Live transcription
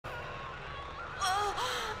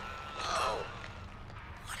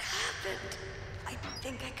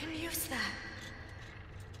that?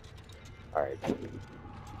 All right.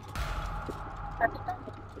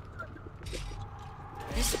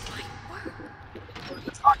 This might work.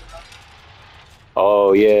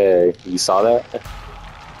 Oh yeah, you saw that?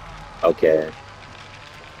 Okay.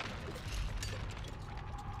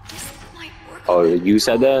 This might work on Oh, that you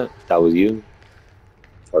said door. that? That was you?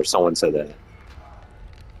 Or someone said that?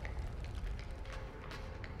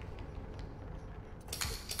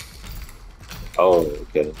 Oh,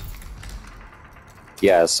 okay.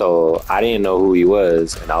 Yeah, so I didn't know who he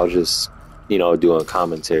was, and I was just, doing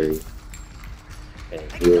commentary. And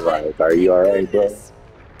I he was got it. like, "Are you Thank all right, bro?" goodness.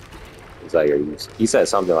 He's like, "Are you?" He said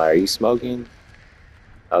something like, "Are you smoking?"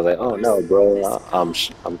 I was like, "Oh Where's no, bro. Miss I'm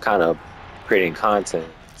Bell? I'm kind of creating content."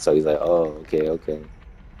 So he's like, "Oh, okay, okay."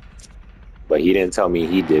 But he didn't tell me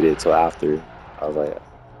he did it till after. I was like,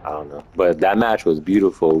 I don't know. But that match was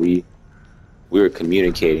beautiful. We were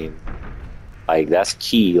communicating. Like that's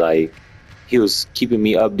key. Like he was keeping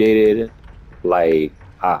me updated. Like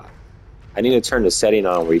I need to turn the setting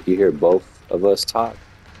on where you can hear both of us talk.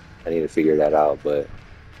 I need to figure that out. But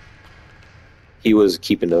he was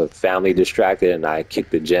keeping the family distracted, and I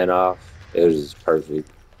kicked the gen off. It was just perfect.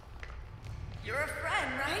 You're a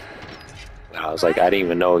friend, right? And I was like, I Right? didn't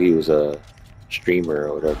even know he was a streamer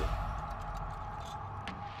or whatever.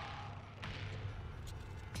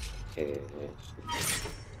 And This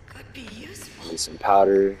could be useful. need some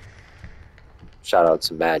powder. Shout out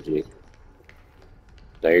to Magic.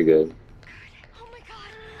 No, you're good. Oh my god.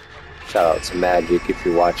 Shout out to Magic if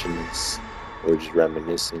you're watching this. We're just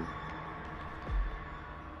reminiscing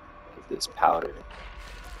of this powder.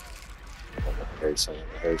 Oh, I heard something.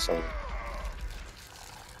 I heard something.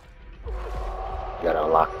 You gotta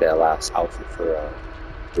unlock that last outfit for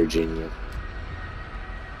Virginia.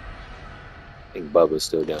 I think Bubba's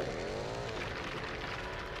still down there.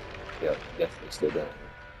 Yep, definitely still down there.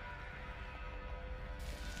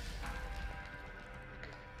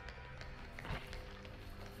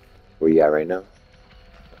 Where you at right now?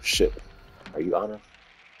 Oh, shit. Are you on her?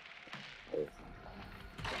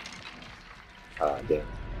 Oh, damn.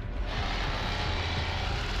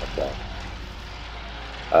 Okay.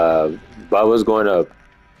 Bubba's going to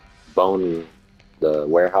bone the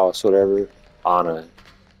warehouse, whatever. Anna,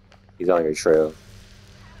 he's on your trail.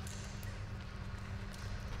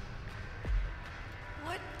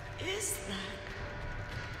 What is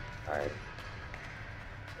that? All right,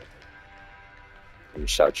 let me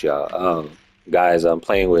shout you out. Guys, I'm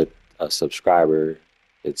playing with a subscriber.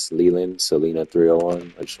 It's Leland Selena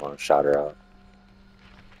 301. I just want to shout her out.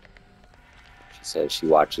 She said she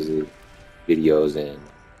watches the videos, and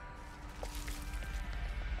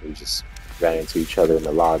we just ran into each other in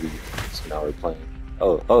the lobby. So now we're playing.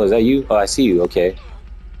 Oh, is that you? Oh, I see you. Okay,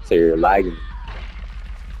 so you're lagging.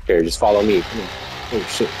 Here, just follow me. Come on. Oh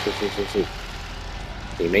shit.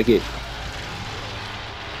 Can you make it?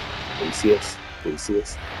 Can you see us? Can you see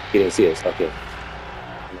us? He didn't see us. Okay.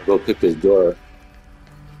 I'm gonna go pick this door.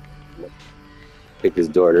 Pick this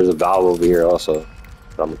door. There's a valve over here also.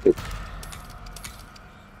 But I'm gonna pick.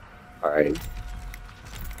 Alright.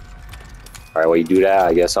 Alright, while you do that,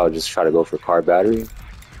 I guess I'll just try to go for car battery.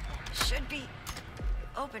 Should be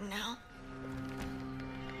open now.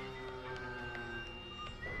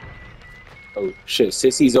 Oh shit,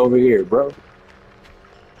 Sissy's over here, bro.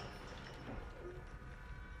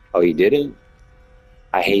 Oh, he didn't?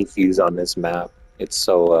 I hate Fuse on this map. It's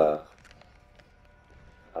so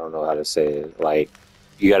I don't know how to say it. Like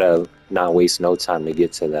you gotta not waste no time to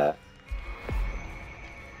get to that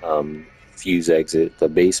Fuse exit, the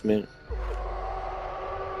basement.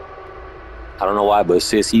 I don't know why, but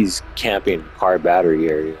Sissy's camping car battery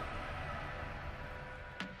area.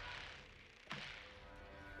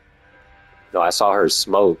 No, I saw her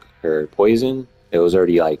smoke her poison. It was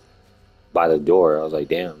already like by the door. I was like,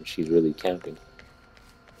 damn, she's really camping.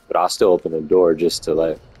 But I'll still open the door just to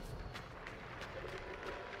let.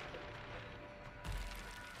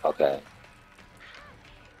 Okay.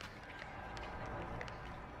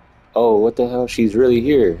 Oh, what the hell? She's really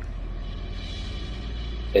here.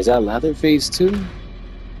 Is that Leatherface too?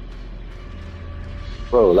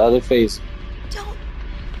 Bro, Leatherface. Don't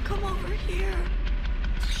come over here.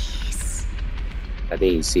 Please. I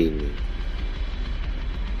think he's seeing me.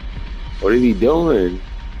 What is he doing?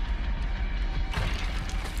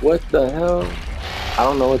 What the hell? I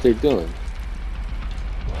don't know what they're doing.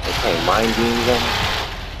 They're playing mind games on me.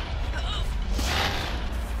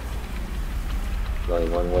 There's only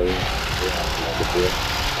one way.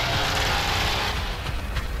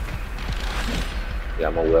 Yeah,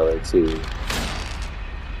 I'm a weller too.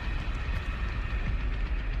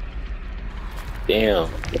 Damn.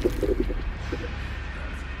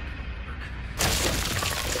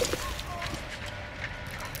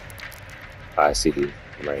 I see you.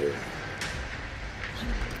 I'm right here. I'm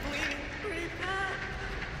bleeding pretty bad.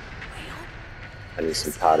 I hope I need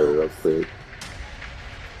some this powder real helps. quick.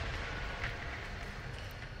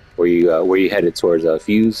 Where you headed towards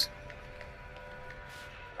Fuse?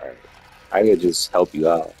 All right. I could just help you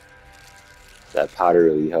out. That powder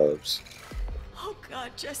really helps. Oh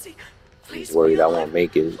God, Jesse, I'm just please be worried I alive. won't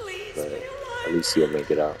make it, Please be but at alive. least you'll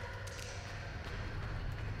make it out.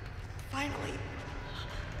 Finally,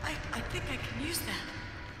 I think I can use that.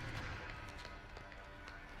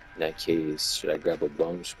 In that case, should I grab a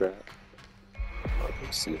bone scrap? Let me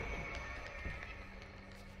see.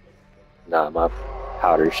 Nah, my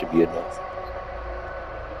powder should be enough.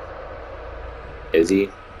 Is he?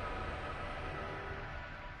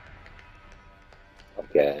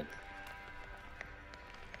 Okay.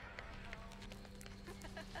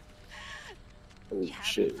 Oh You having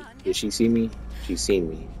shit. fun Did yet? she see me? She seen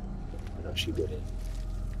me. No, she wouldn't.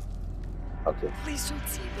 Okay. Please don't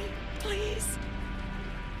see me. Please.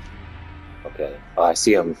 Okay. Oh, I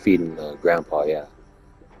see him feeding grandpa, yeah.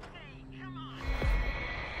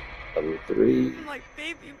 Level 3. My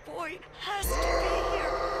baby boy has to be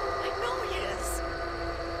here. I know he is.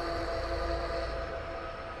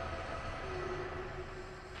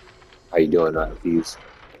 How you doing, Fuse?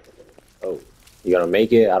 Oh, you gonna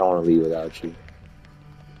make it? I don't want to leave without you.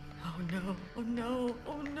 Oh no, oh no,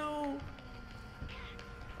 oh no.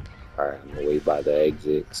 Alright, I'm gonna wait by the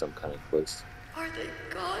exit, some kind of close. Are they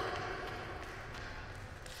gone?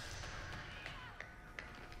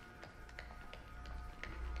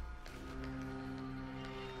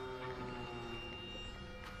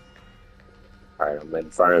 Alright, I'm in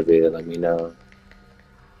front of it. Let me know.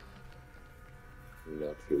 Let me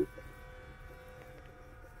know if you.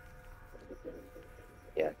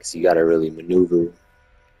 Yeah, because you gotta really maneuver.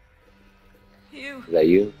 You Is that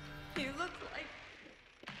you? look like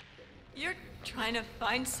you're trying to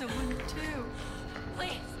find someone too.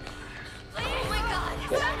 Please, please. Oh my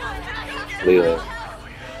God. Leah,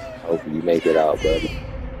 hopefully you make it out, buddy.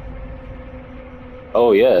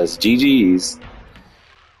 Oh, yes, GG's.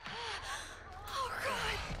 Oh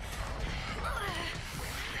God.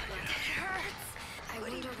 It hurts. I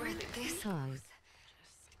wonder where this goes.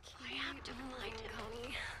 I have to find it,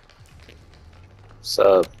 honey. What's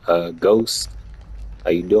up, Ghost? How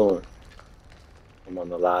you doing? I'm on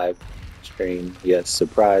the live stream. Yes,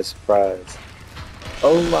 surprise, surprise.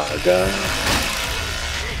 Oh my god.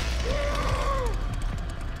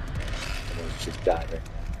 I almost just died right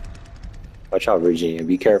now. Watch out, Virginia.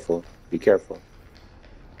 Be careful. Be careful.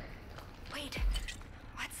 Wait,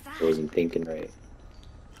 what's that? I wasn't thinking right.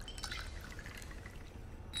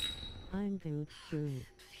 I'm good too.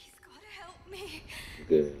 Please, God, help me.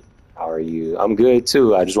 Good. How are you? I'm good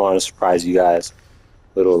too. I just want to surprise you guys.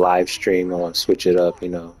 Little live stream. I want to switch it up, you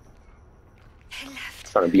know. They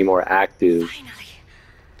left. Trying to be more active. Finally.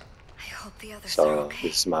 I hope the others are So okay.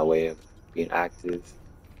 this is my way of being active.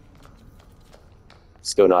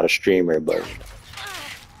 Still not a streamer, but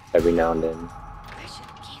every now and then. I should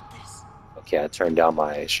keep this. Okay, I turned down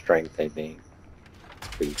my strength, I think. It's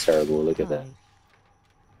pretty terrible. Look at that.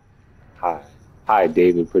 Hi. Hi,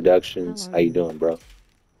 David Productions. How you doing, bro?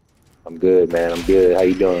 I'm good, man. I'm good. How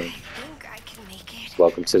you doing? I think I can make it.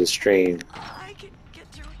 Welcome to the stream. I can get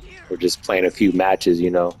through here. We're just playing a few matches, you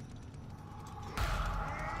know.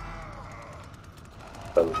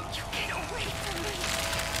 But You get away from me.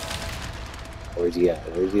 where's he at?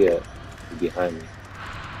 Where's he at? He's behind me.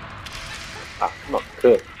 Ah, come on,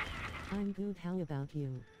 cook. I'm good, how about you?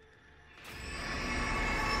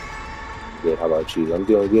 Good, how about you? I'm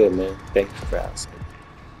doing good, man. Thank you for asking.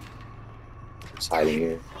 Just hiding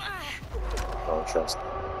here. I don't trust him.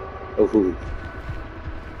 Oh, who?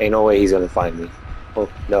 Ain't no way he's gonna find me. Oh,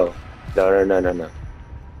 no. No, no, no, no, no.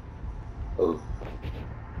 Oh.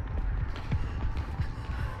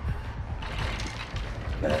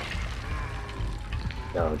 Man.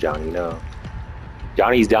 No, Johnny, no.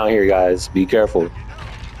 Johnny's down here, guys. Be careful.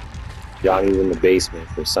 Johnny's in the basement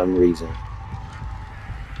for some reason.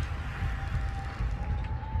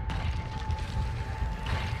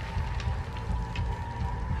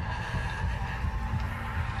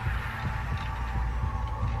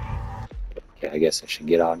 Okay, I guess I should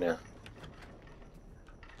get out now.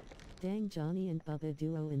 Dang, Johnny and Bubba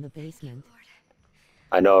duo in the basement.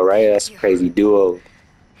 I know, right? That's a crazy duo. It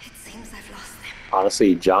seems I've lost them.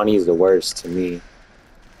 Honestly, Johnny's the worst to me.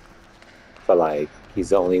 I feel like he's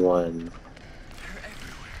the only one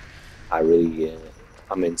I really,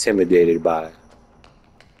 I'm intimidated by.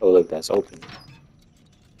 Oh, look, that's open.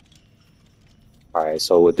 Alright,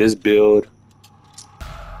 so with this build,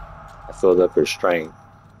 I filled up her strength.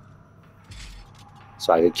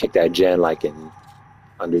 so I could kick that gen like in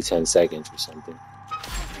under 10 seconds or something.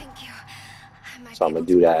 Thank you. I might So be I'm gonna able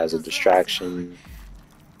do to that break as a those legs, distraction.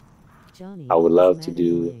 Johnny I would is love mad to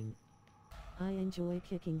do. annoying. I enjoy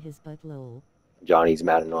kicking his butt lol. Johnny's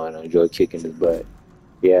mad annoying. I enjoy kicking his butt.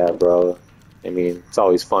 Yeah, bro. I mean, it's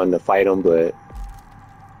always fun to fight him, but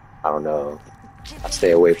I don't know. I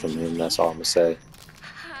stay away from him. That's all I'm gonna say.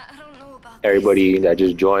 I don't know about Everybody that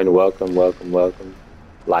just joined, welcome, welcome, welcome.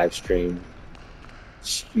 Live stream.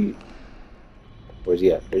 Shoot. Where's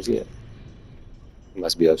he at? Where's he at? He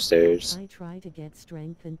must be upstairs. I try to get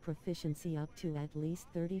strength and proficiency up to at least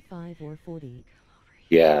 35 or 40.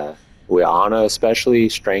 Yeah. With Anna, especially,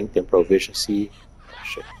 strength and proficiency. Oh,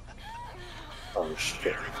 shit. Oh,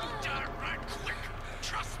 shit.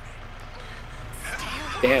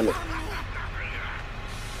 Damn it.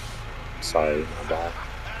 Sorry, my bad.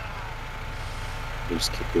 He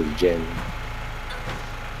just kicked his gen.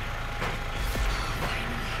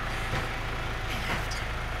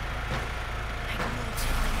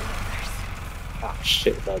 Ah,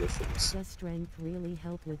 shit, other things. Does strength really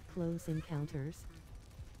help with close encounters?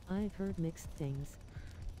 I've heard mixed things.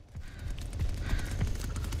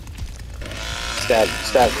 Stab,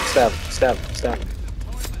 stab, stab, stab, stab.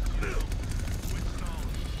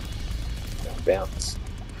 Bounce.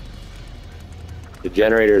 The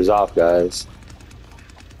generator is off, guys.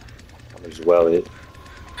 I'm gonna just weld it.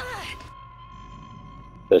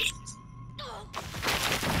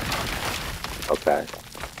 Okay.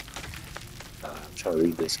 I'm trying to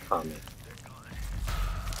read this comment.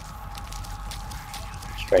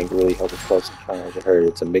 Strength really helps with close encounters. I heard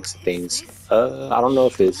it's a mix of things. I don't know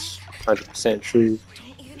if it's 100% true,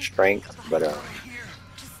 strength, but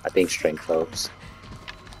I think strength helps.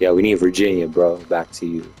 Yeah, we need Virginia, bro. Back to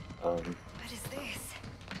you. What is this?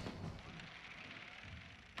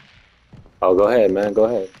 Oh, go ahead, man. Go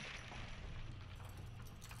ahead.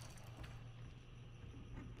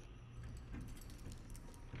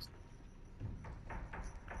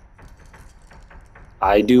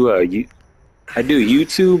 I do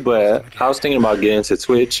YouTube, but I was thinking about getting into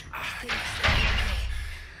Twitch.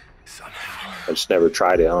 I just never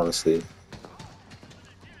tried it, honestly.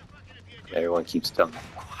 Everyone keeps telling me.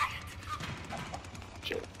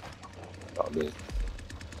 Shit. All good.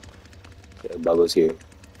 Yeah, Bubba's here.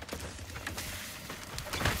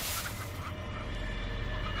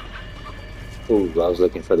 Ooh, I was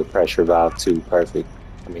looking for the pressure valve too. Perfect.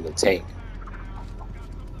 I mean, the tank.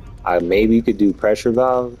 Maybe you could do pressure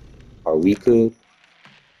valve, or we could.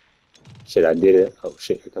 Shit, I did it. Oh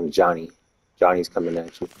shit, here comes Johnny. Johnny's coming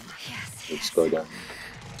at you. Yes, Let's go down.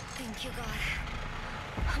 Thank you, God.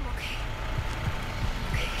 I'm okay.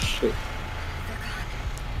 Shit. They're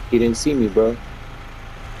gone. He didn't see me, bro.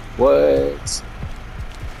 What?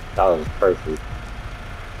 That was perfect.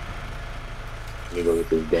 Let me go get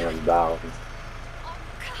this damn valve. Oh,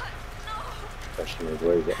 God, no. Question is,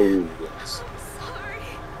 where is it? Ooh, yes. I'm sorry.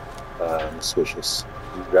 I'm gonna switch this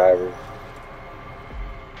driver.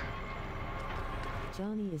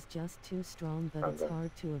 Johnny is just too strong, but it's Okay.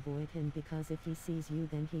 hard to avoid him because if he sees you,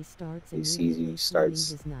 then he starts He sees immediately you, swinging starts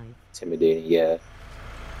his knife. intimidating. Yeah.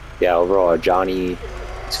 Yeah, overall, Johnny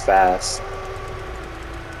is fast.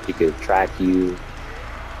 He could track you,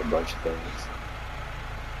 a bunch of things.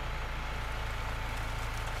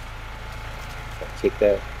 Kick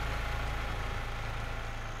that.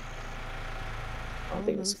 I don't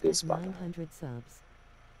think it's a good Almost at spot. 900 subs.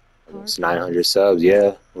 It's 900 subs.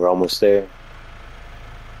 Yeah, we're almost there.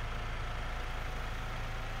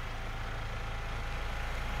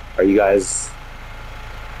 Are you guys?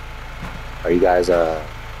 I'm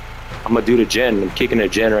gonna do the gen. I'm kicking the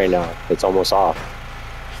gen right now. It's almost off.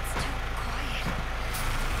 It's too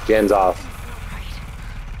quiet. Gen's off. It's not right.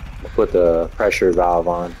 I'm gonna put the pressure valve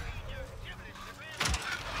on.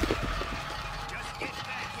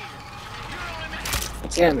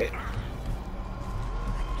 Damn it.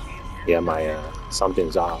 Yeah, my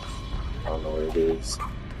something's off. I don't know what it is.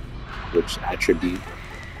 Which attribute?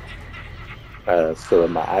 Fill up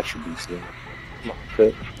my attributes now. Come on,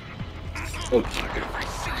 cook. Oh.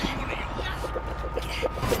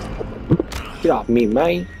 Get off me,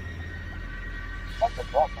 man. I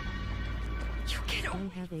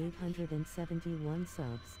have 871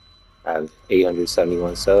 subs. I have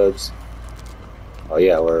 871 subs. Oh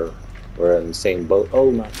yeah, we're in the same boat.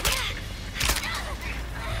 Oh my.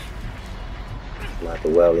 I'm gonna have to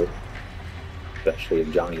weld it. Especially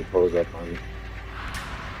if Johnny pulls up on me.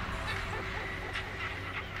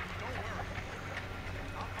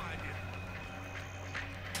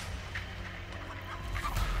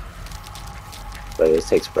 But it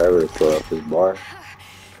takes forever to fill up this bar.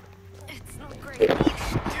 It's not great.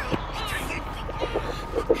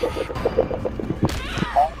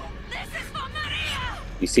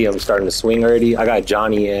 see him starting to swing already? I got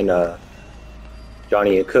Johnny and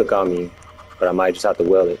Cook on me, but I might just have to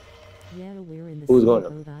will it. Yeah, we're in the Who's same going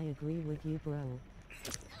boat. I agree with you, bro.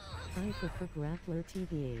 I prefer grappler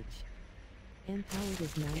TBH. Empowered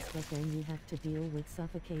is nice, but then you have to deal with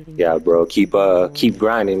suffocating. Yeah, bro. Keep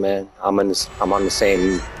grinding, man. I'm on the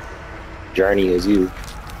same journey as you.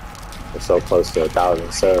 We're so close to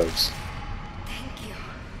 1,000 subs. Thank you.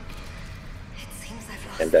 It seems I've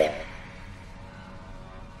lost And it.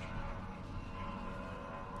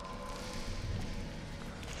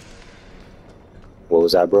 what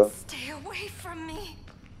was that, bro? Stay away from me.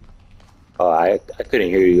 Oh, I couldn't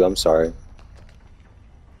hear you. I'm sorry.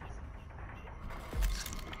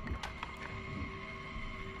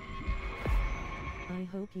 I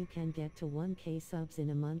hope you can get to 1K subs in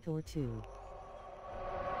a month or two.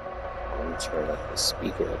 Let me turn up the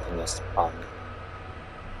speaker. I think that's the problem.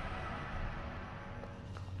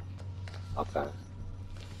 Okay.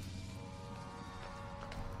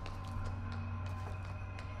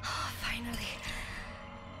 Oh, finally.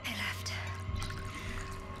 I left.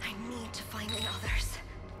 I need to find the others.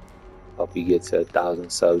 Hope you get to 1,000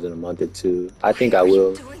 subs in a month or two. I think I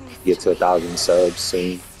will get to 1,000 subs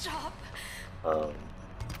soon. Stop.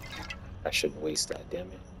 I shouldn't waste that, damn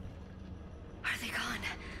it. Are they gone?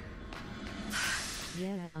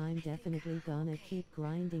 Yeah, I'm definitely gonna keep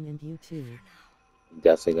grinding, and you too.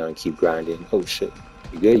 Definitely gonna keep grinding. Oh shit.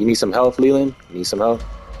 You good? You need some help, Leland? You need some help?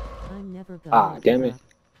 I'm never gonna give damn it. up.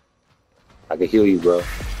 I can heal you, bro.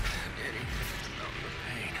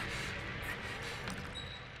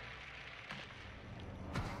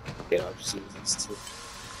 Get up, Jesus too.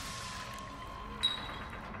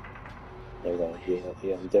 They're gonna heal up.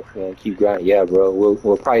 Yeah, I'm definitely gonna keep grinding. Yeah, bro.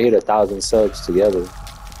 We'll probably hit 1,000 subs together. Yes.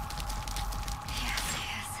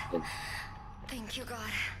 Thank you, God.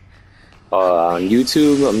 On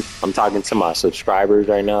YouTube, I'm talking to my subscribers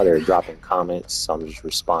right now. They're dropping comments, so I'm just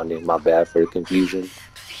responding. My bad for the confusion.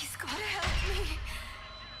 Please, God, help me.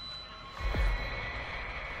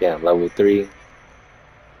 Yeah, I'm level 3.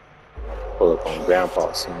 Pull up on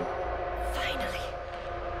Grandpa soon. Finally.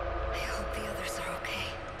 I hope the others are okay.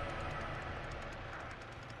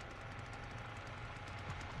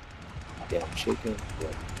 Damn chicken.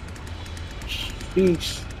 Yeah.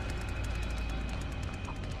 Sheesh.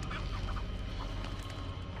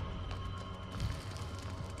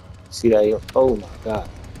 See that? Oh my god.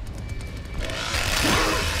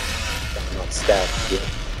 Got my staff. Yeah.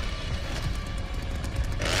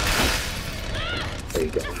 There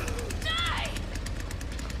you go.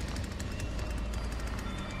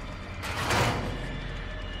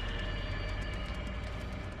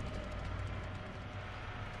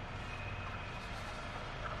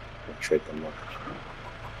 Trick them up.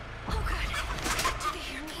 Oh, God. Do they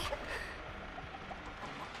hear me?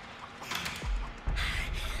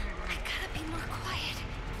 I gotta be more quiet.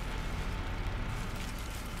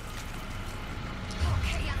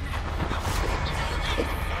 Okay,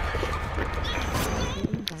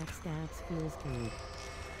 Getting backstabs feels good.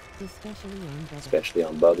 Especially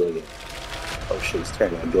on Bubba. Yeah. Oh shit, he's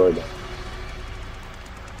turning that door down.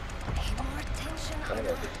 Pay more attention,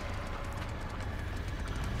 Anna.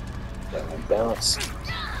 That bounce.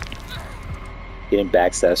 Getting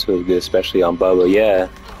backstabs feels good, especially on Bubba. Yeah.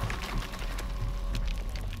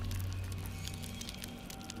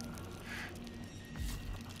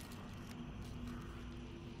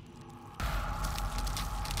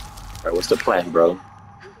 Alright, what's the plan, bro?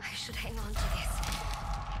 I should hang on to this.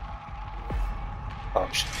 Oh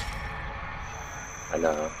shit. I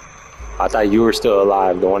know. I thought you were still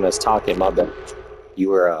alive, the one that's talking, my bad. You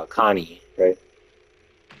were Connie, right?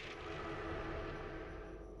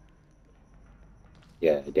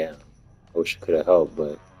 Yeah, damn. I wish I could have helped,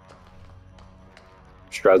 but I'm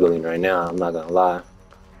struggling right now, I'm not gonna lie.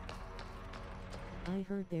 I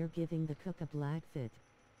heard they're giving the cook a black fit.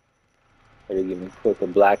 They're giving Cook a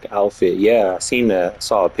black outfit. Yeah, I seen that. I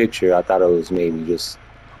saw a picture. I thought it was maybe just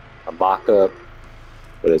a mock-up,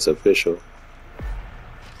 but it's official.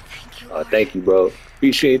 Thank you, Lord. Thank you, bro.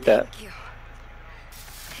 Appreciate that. Thank you.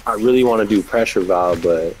 I really want to do pressure valve,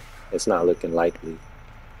 but it's not looking likely.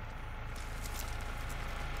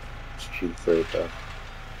 Shoot for it though.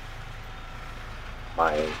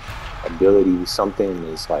 My ability, something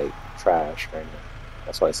is like trash right now.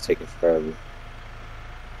 That's why it's taking forever.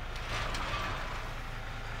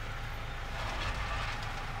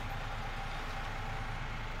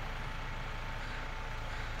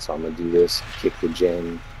 So I'm gonna do this, kick the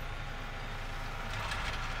gen.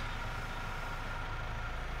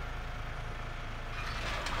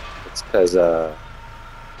 It's cause oh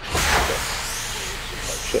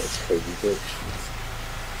shit, it's crazy bitch.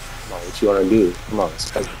 Come on, what you wanna do? Come on,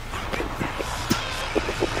 let's go.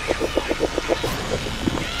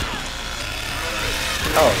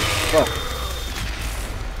 Oh, fuck.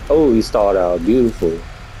 Oh, he stalled out. Beautiful.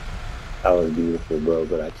 That was beautiful, bro,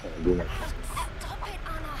 but I can't do nothing. Stop it,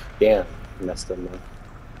 Anna. Damn, messed up, man.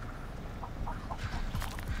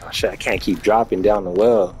 Oh, shit, I can't keep dropping down the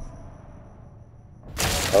well.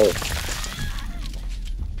 Oh.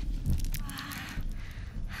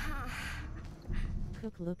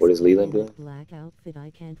 Cook looks What is cool Leland in doing? that black outfit.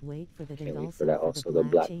 I can't wait for that. Can't And wait for that. Also, the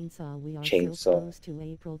black black chainsaw. We are so chainsaw. close to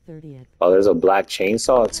April 30th. Oh, there's a black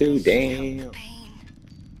chainsaw too? This should help the Damn. pain.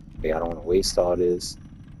 Yeah, I don't want to waste all this.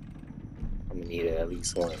 I'm gonna need it at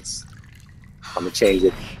least once. I'm gonna change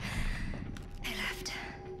it. They left.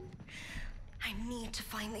 I need to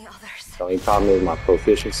find the others. The only problem is my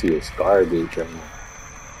proficiency is garbage right now.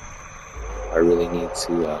 I really need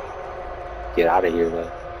to get out of here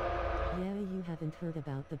though. Yeah, you haven't heard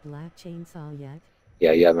about the black chainsaw yet?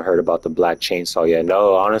 Yeah, you haven't heard about the black chainsaw yet.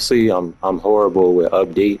 No, honestly, I'm horrible with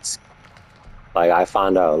updates. Like I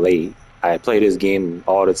found out late. I play this game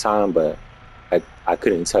all the time, but I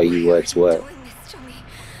couldn't tell you what's Why are what. you doing this to me?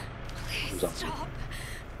 Please stop.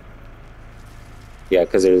 Yeah,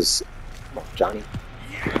 because there's come on, Johnny.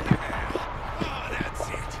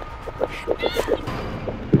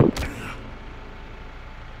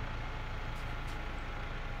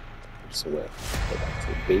 So what? Go back to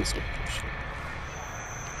the basement and shit.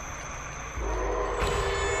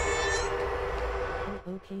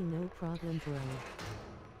 Oh, okay, no problem, bro.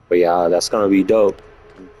 But yeah, that's gonna be dope.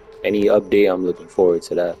 Any update, I'm looking forward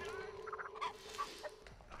to that.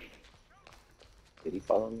 Did he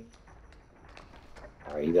follow me?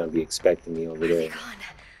 Alright, he's gonna be expecting me over Where are they there. gone?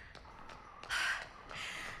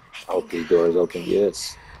 I hope these doors open.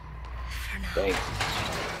 Yes. For now. Thanks.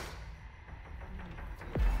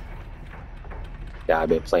 Yeah, I've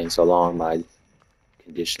been playing so long, my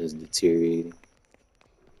condition is deteriorating.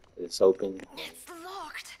 It's open. It's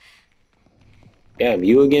locked. Damn,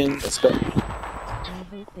 you again? Let's go. I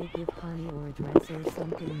hope they give Connie or a dress or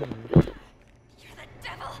something new. You're the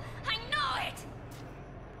devil. I know it.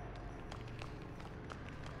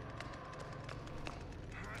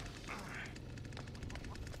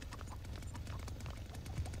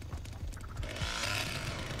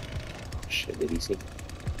 Shit, did he see me?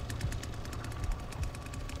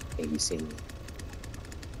 I think he's seen me.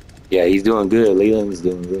 Yeah, he's doing good. Leland's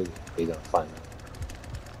doing good. He's gonna find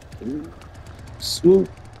out. Ooh. Swoop.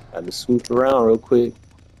 Had to swoop around real quick.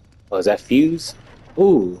 Oh, is that Fuse?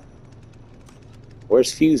 Ooh.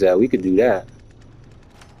 Where's Fuse at? We could do that.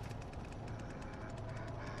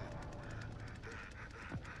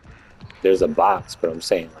 There's a box, but I'm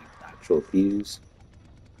saying like actual Fuse.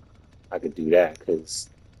 I could do that because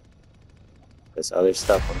this other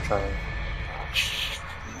stuff I'm trying. Oh, shit.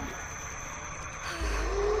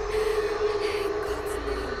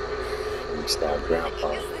 Let me stab Grandpa.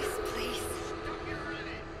 What is this place?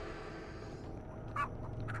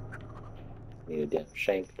 Need a damn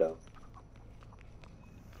shank though.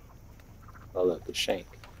 Oh look, the shank.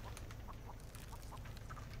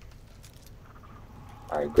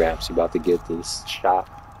 Alright, Gramps, you about to get this shot.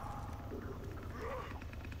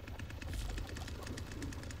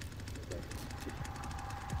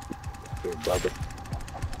 Here, Bubba.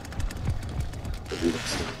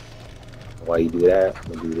 While you do that,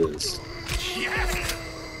 I'm gonna do this.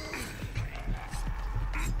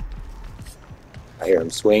 I hear him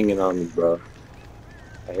swinging on me, bro.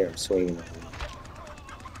 I hear him swinging on me.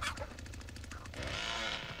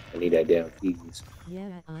 I need that damn fuse. Yeah,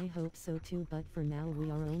 I hope so too, but for now we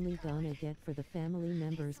are only gonna get for the family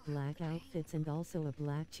members black outfits and also a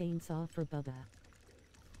black chainsaw for Bubba.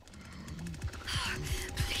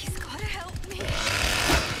 Please, God, help me.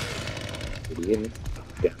 Did he hit me?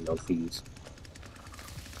 Yeah, no fuse.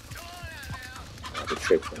 I have to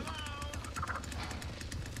trick him.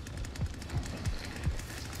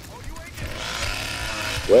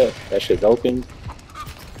 What? That shit's open?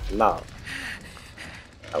 No.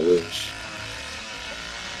 I wish.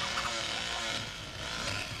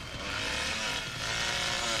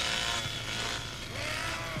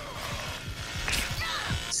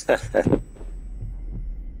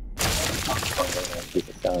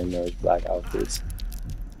 People selling those black outfits.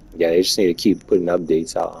 Yeah, they just need to keep putting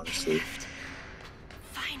updates out, honestly.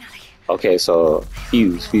 Finally. Okay, so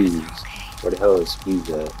Fuse. Where the hell is Fuse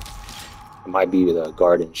at? It might be the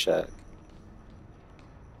garden shack.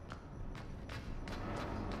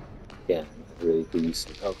 Yeah, I really could use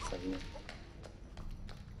some help from you.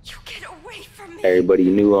 You get away from me. Everybody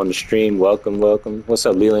new on the stream, welcome. What's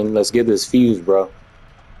up, Leland? Let's get this Fuse, bro.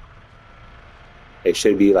 It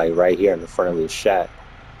should be like right here in the front of this shack.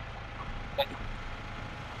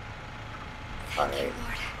 Alright.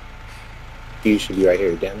 You should be right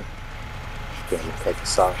here, damn it. Okay, I'm gonna cut the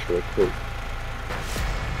sauce real quick.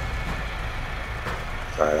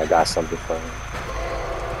 Alright, I got something for him.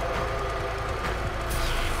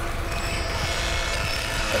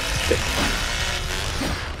 Oh, shit.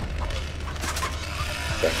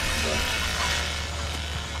 Okay, well.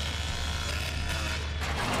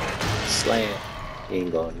 Slam. He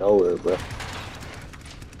ain't going nowhere, bro.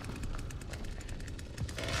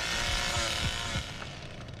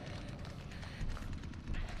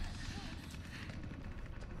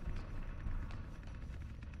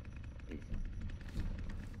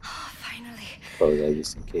 Close that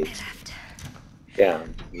just in case. Yeah,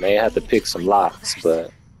 may have to pick some locks,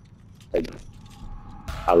 but like,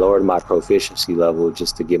 I lowered my proficiency level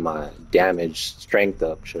just to get my damage strength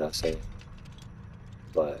up, should I say.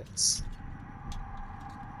 But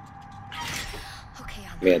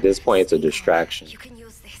I mean, at this point, it's a distraction. You can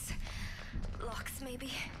use this. Locks,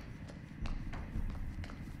 maybe.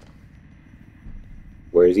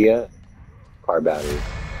 Where is he at? Car battery.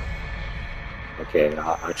 Okay,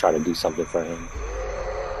 I'll try to do something for him.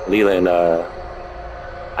 Leland,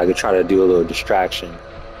 I could try to do a little distraction.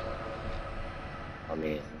 I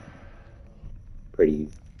mean, pretty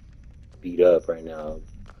beat up right now.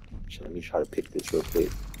 So let me try to pick this real quick.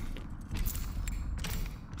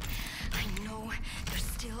 I know they're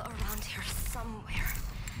still around here somewhere.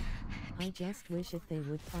 I just wish if they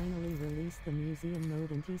would finally release the museum mode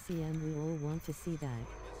in TCM. We all want to see that.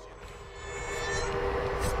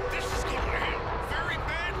 This is going to end very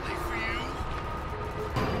badly for you.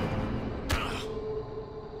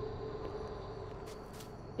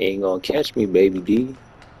 You ain't gonna catch me, baby D.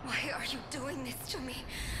 Why are you doing this to me?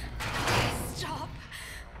 Stop.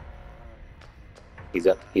 He's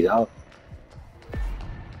up. He's out.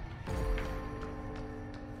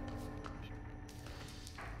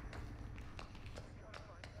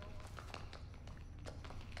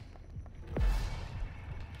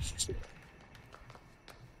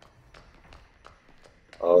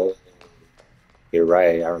 Oh, you're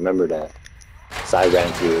right. I remember that. So I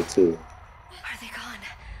ran through it too. Are they gone?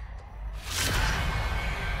 I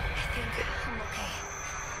think I'm okay.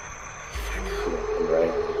 For now. I'm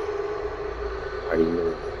right. I already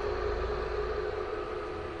knew.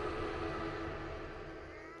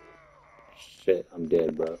 Shit, I'm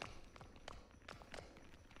dead, bro.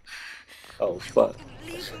 Oh, fuck.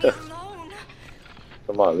 Leave me alone.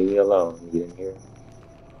 Come on, leave me alone. Get in here.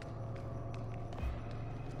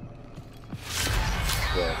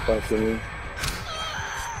 Yeah, fuck with me.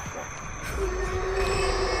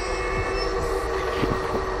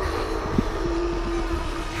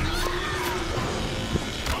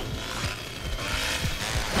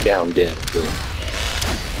 Yeah, I'm dead. Good.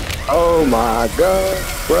 Oh my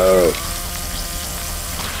god, bro.